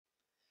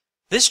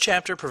This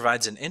chapter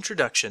provides an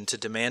introduction to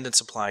demand and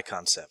supply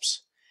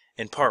concepts.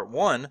 In Part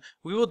 1,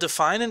 we will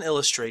define and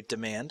illustrate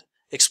demand,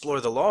 explore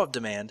the law of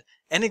demand,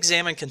 and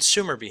examine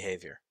consumer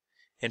behavior.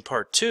 In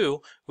Part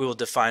 2, we will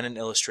define and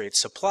illustrate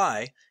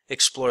supply,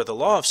 explore the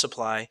law of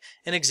supply,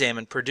 and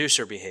examine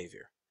producer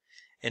behavior.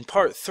 In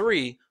Part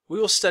 3, we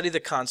will study the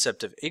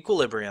concept of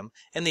equilibrium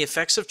and the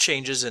effects of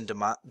changes in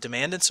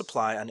demand and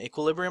supply on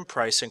equilibrium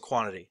price and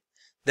quantity.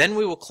 Then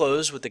we will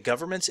close with the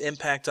government's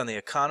impact on the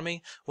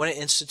economy when it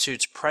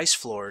institutes price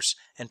floors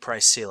and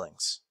price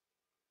ceilings.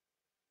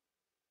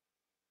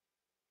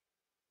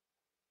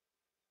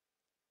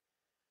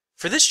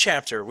 For this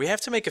chapter, we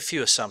have to make a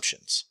few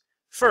assumptions.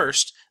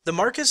 First, the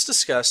markets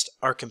discussed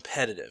are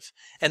competitive,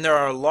 and there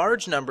are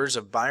large numbers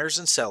of buyers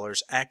and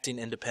sellers acting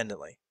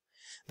independently.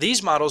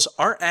 These models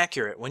aren't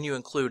accurate when you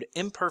include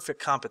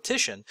imperfect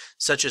competition,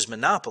 such as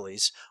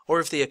monopolies, or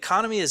if the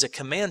economy is a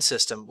command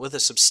system with a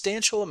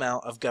substantial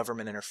amount of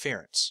government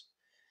interference.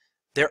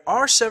 There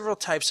are several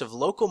types of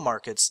local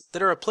markets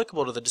that are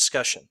applicable to the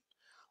discussion.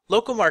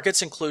 Local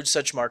markets include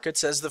such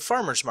markets as the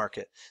farmer's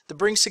market that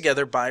brings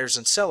together buyers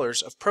and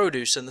sellers of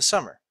produce in the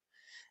summer.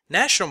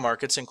 National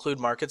markets include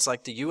markets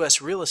like the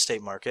U.S. real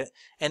estate market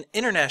and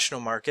international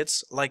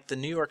markets like the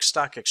New York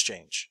Stock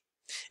Exchange.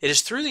 It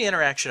is through the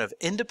interaction of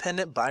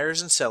independent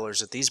buyers and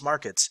sellers at these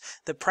markets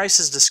that price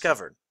is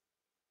discovered.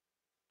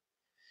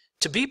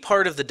 To be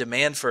part of the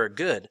demand for a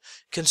good,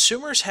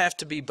 consumers have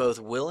to be both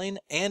willing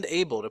and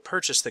able to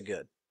purchase the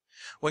good.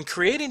 When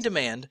creating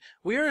demand,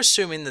 we are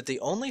assuming that the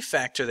only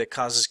factor that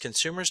causes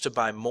consumers to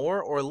buy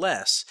more or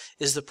less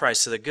is the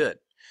price of the good.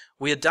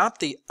 We adopt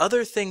the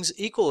other things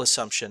equal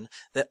assumption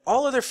that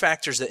all other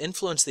factors that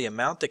influence the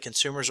amount that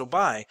consumers will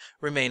buy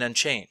remain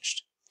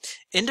unchanged.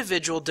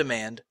 Individual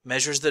demand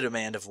measures the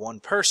demand of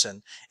one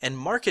person, and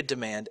market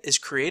demand is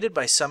created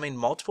by summing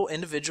multiple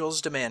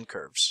individuals' demand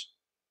curves.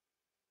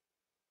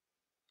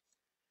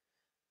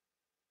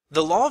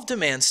 The law of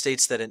demand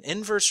states that an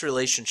inverse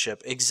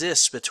relationship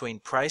exists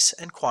between price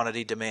and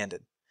quantity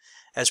demanded.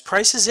 As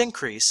prices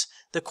increase,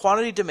 the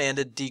quantity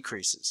demanded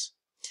decreases.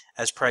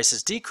 As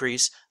prices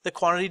decrease, the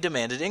quantity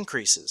demanded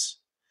increases.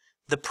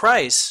 The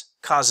price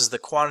causes the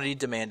quantity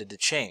demanded to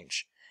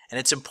change. And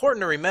it's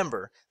important to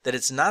remember that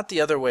it's not the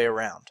other way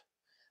around.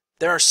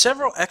 There are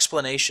several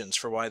explanations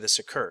for why this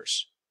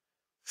occurs.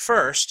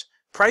 First,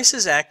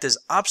 prices act as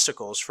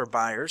obstacles for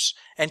buyers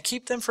and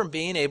keep them from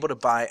being able to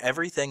buy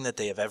everything that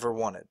they have ever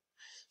wanted.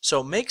 So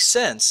it makes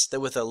sense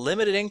that with a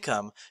limited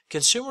income,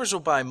 consumers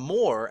will buy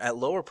more at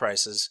lower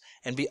prices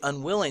and be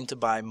unwilling to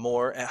buy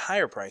more at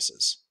higher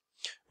prices.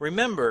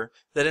 Remember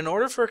that in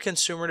order for a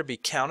consumer to be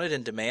counted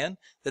in demand,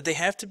 that they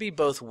have to be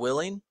both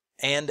willing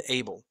and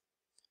able.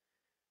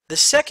 The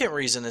second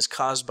reason is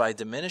caused by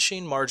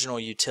diminishing marginal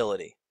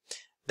utility.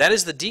 That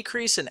is the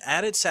decrease in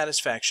added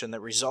satisfaction that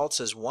results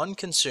as one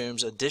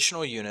consumes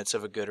additional units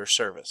of a good or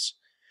service.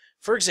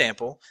 For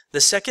example,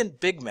 the second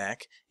Big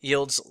Mac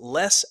yields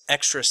less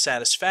extra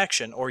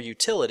satisfaction or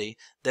utility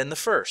than the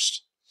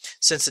first.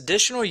 Since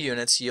additional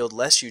units yield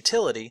less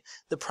utility,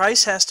 the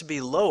price has to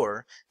be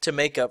lower to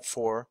make up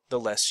for the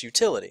less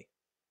utility.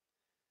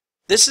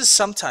 This is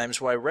sometimes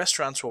why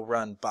restaurants will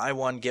run buy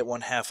one, get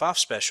one half off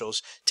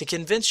specials to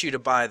convince you to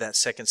buy that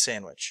second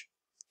sandwich.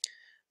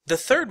 The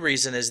third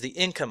reason is the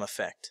income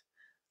effect.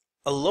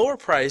 A lower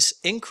price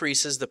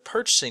increases the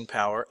purchasing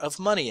power of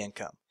money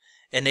income,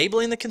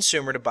 enabling the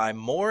consumer to buy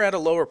more at a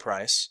lower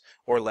price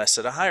or less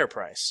at a higher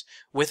price,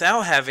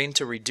 without having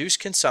to reduce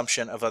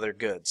consumption of other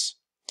goods.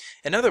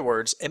 In other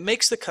words, it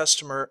makes the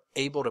customer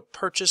able to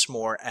purchase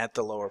more at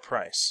the lower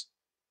price.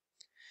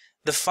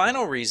 The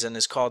final reason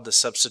is called the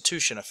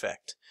substitution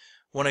effect.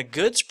 When a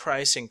good's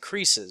price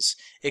increases,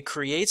 it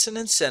creates an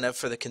incentive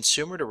for the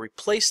consumer to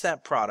replace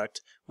that product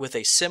with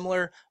a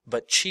similar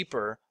but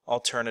cheaper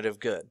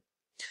alternative good.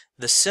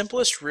 The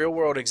simplest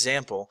real-world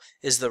example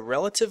is the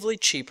relatively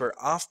cheaper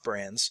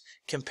off-brands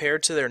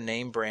compared to their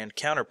name brand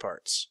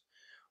counterparts.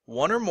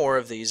 One or more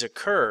of these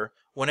occur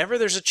whenever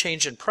there's a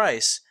change in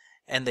price,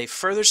 and they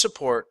further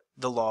support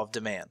the law of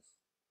demand.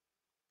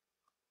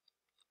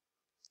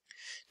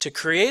 To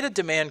create a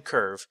demand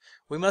curve,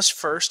 we must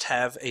first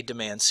have a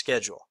demand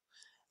schedule.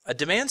 A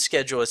demand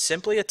schedule is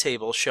simply a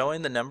table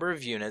showing the number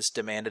of units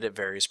demanded at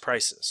various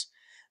prices.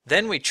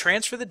 Then we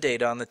transfer the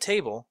data on the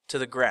table to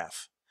the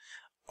graph.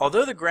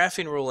 Although the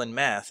graphing rule in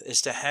math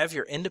is to have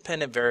your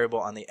independent variable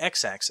on the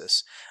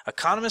x-axis,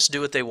 economists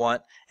do what they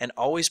want and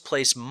always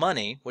place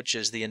money, which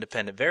is the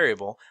independent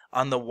variable,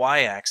 on the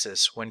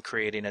y-axis when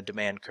creating a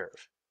demand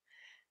curve.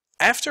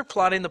 After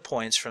plotting the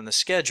points from the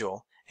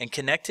schedule and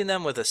connecting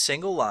them with a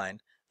single line,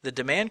 the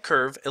demand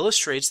curve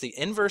illustrates the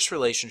inverse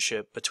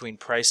relationship between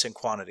price and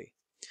quantity.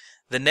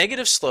 The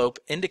negative slope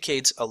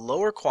indicates a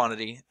lower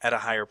quantity at a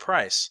higher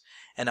price,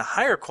 and a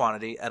higher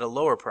quantity at a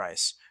lower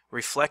price,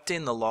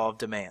 reflecting the law of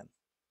demand.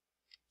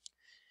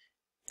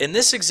 In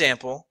this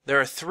example, there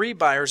are 3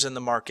 buyers in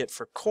the market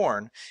for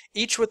corn,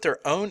 each with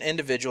their own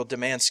individual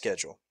demand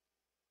schedule.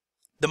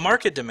 The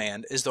market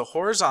demand is the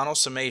horizontal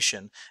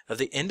summation of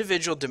the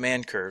individual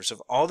demand curves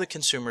of all the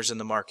consumers in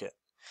the market.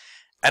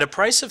 At a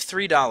price of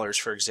 $3,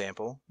 for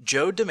example,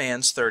 Joe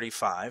demands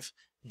 35,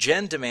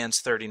 Jen demands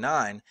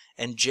 39,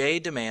 and Jay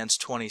demands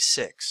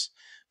 26.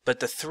 But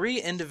the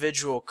three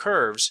individual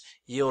curves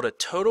yield a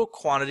total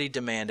quantity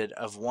demanded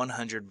of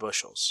 100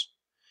 bushels.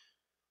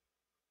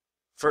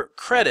 For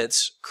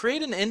credits,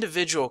 create an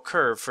individual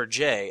curve for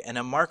Jay and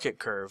a market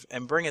curve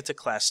and bring it to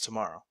class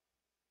tomorrow.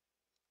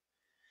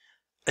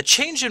 A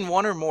change in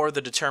one or more of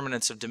the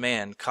determinants of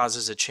demand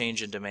causes a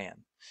change in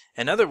demand.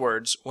 In other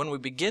words, when we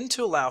begin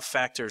to allow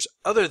factors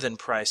other than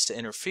price to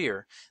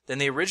interfere, then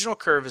the original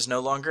curve is no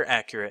longer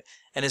accurate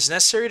and is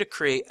necessary to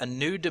create a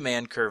new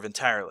demand curve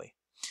entirely.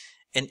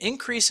 An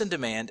increase in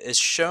demand is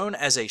shown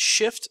as a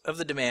shift of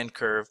the demand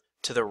curve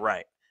to the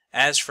right,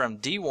 as from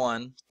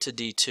D1 to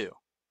D2.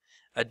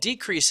 A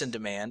decrease in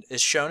demand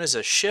is shown as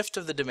a shift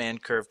of the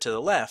demand curve to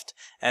the left,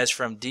 as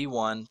from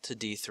D1 to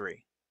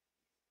D3.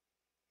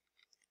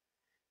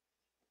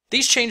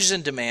 These changes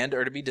in demand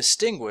are to be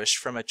distinguished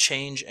from a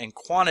change in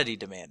quantity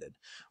demanded,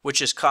 which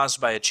is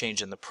caused by a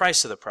change in the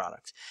price of the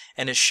product,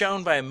 and is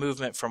shown by a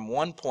movement from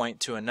one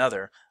point to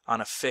another on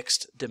a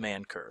fixed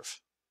demand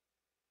curve.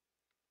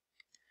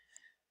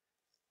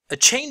 A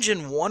change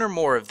in one or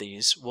more of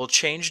these will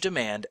change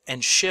demand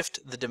and shift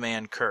the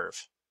demand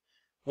curve.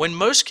 When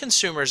most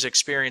consumers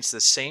experience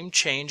the same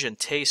change in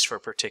taste for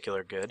a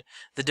particular good,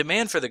 the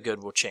demand for the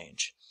good will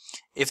change.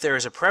 If there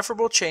is a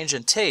preferable change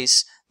in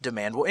taste,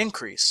 demand will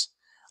increase.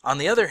 On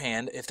the other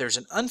hand, if there's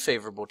an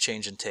unfavorable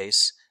change in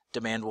taste,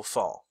 demand will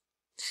fall.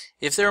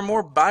 If there are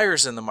more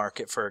buyers in the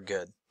market for a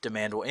good,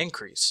 demand will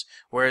increase,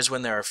 whereas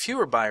when there are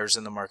fewer buyers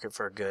in the market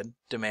for a good,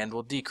 demand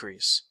will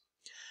decrease.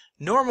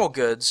 Normal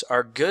goods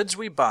are goods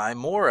we buy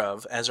more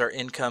of as our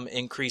income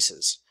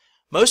increases.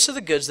 Most of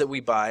the goods that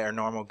we buy are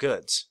normal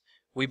goods.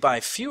 We buy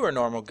fewer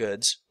normal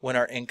goods when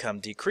our income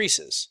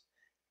decreases.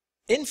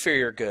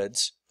 Inferior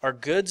goods are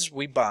goods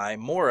we buy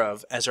more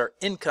of as our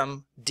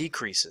income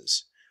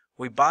decreases.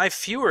 We buy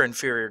fewer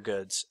inferior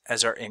goods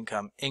as our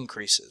income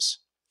increases.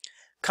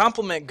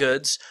 Complement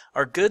goods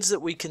are goods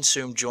that we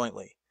consume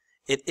jointly.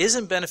 It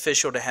isn't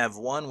beneficial to have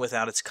one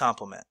without its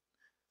complement.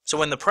 So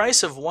when the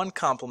price of one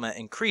complement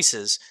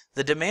increases,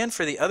 the demand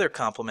for the other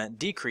complement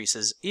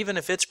decreases even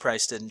if its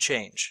price didn't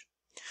change.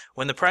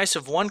 When the price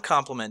of one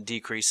complement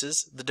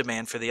decreases, the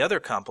demand for the other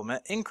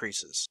complement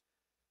increases.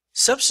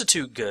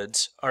 Substitute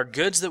goods are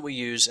goods that we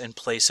use in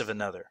place of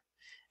another.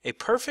 A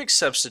perfect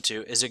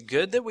substitute is a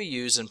good that we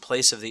use in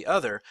place of the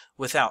other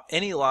without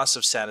any loss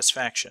of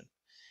satisfaction.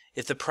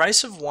 If the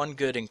price of one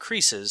good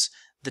increases,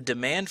 the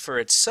demand for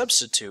its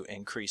substitute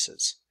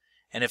increases.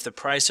 And if the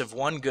price of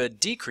one good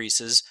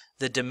decreases,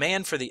 the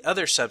demand for the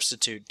other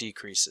substitute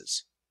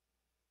decreases.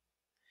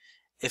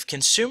 If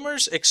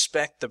consumers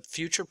expect the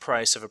future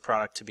price of a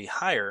product to be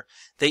higher,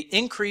 they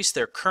increase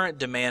their current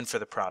demand for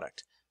the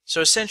product,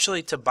 so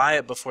essentially to buy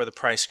it before the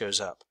price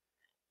goes up.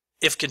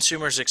 If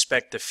consumers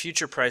expect the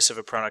future price of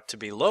a product to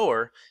be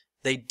lower,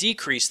 they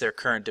decrease their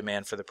current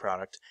demand for the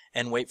product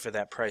and wait for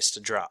that price to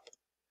drop.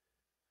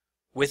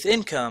 With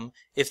income,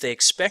 if they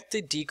expect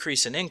a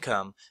decrease in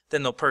income,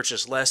 then they'll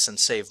purchase less and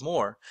save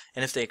more,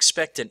 and if they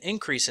expect an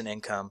increase in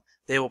income,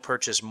 they will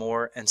purchase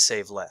more and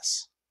save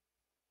less.